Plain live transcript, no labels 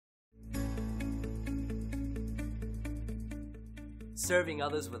Serving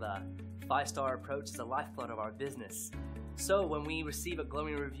others with a 5-star approach is the lifeblood of our business. So when we receive a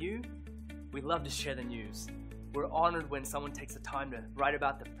glowing review, we love to share the news. We're honored when someone takes the time to write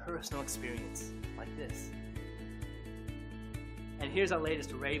about the personal experience, like this. And here's our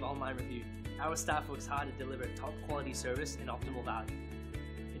latest rave online review. Our staff works hard to deliver top quality service and optimal value.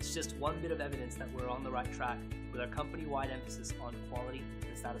 It's just one bit of evidence that we're on the right track with our company-wide emphasis on quality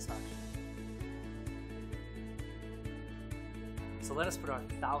and satisfaction. So let us put our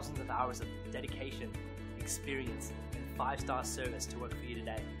thousands of hours of dedication, experience, and 5-star service to work for you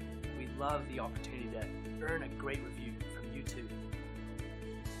today. We love the opportunity to earn a great review from you too.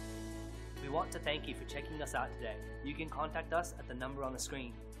 We want to thank you for checking us out today. You can contact us at the number on the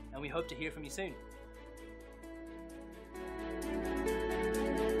screen, and we hope to hear from you soon.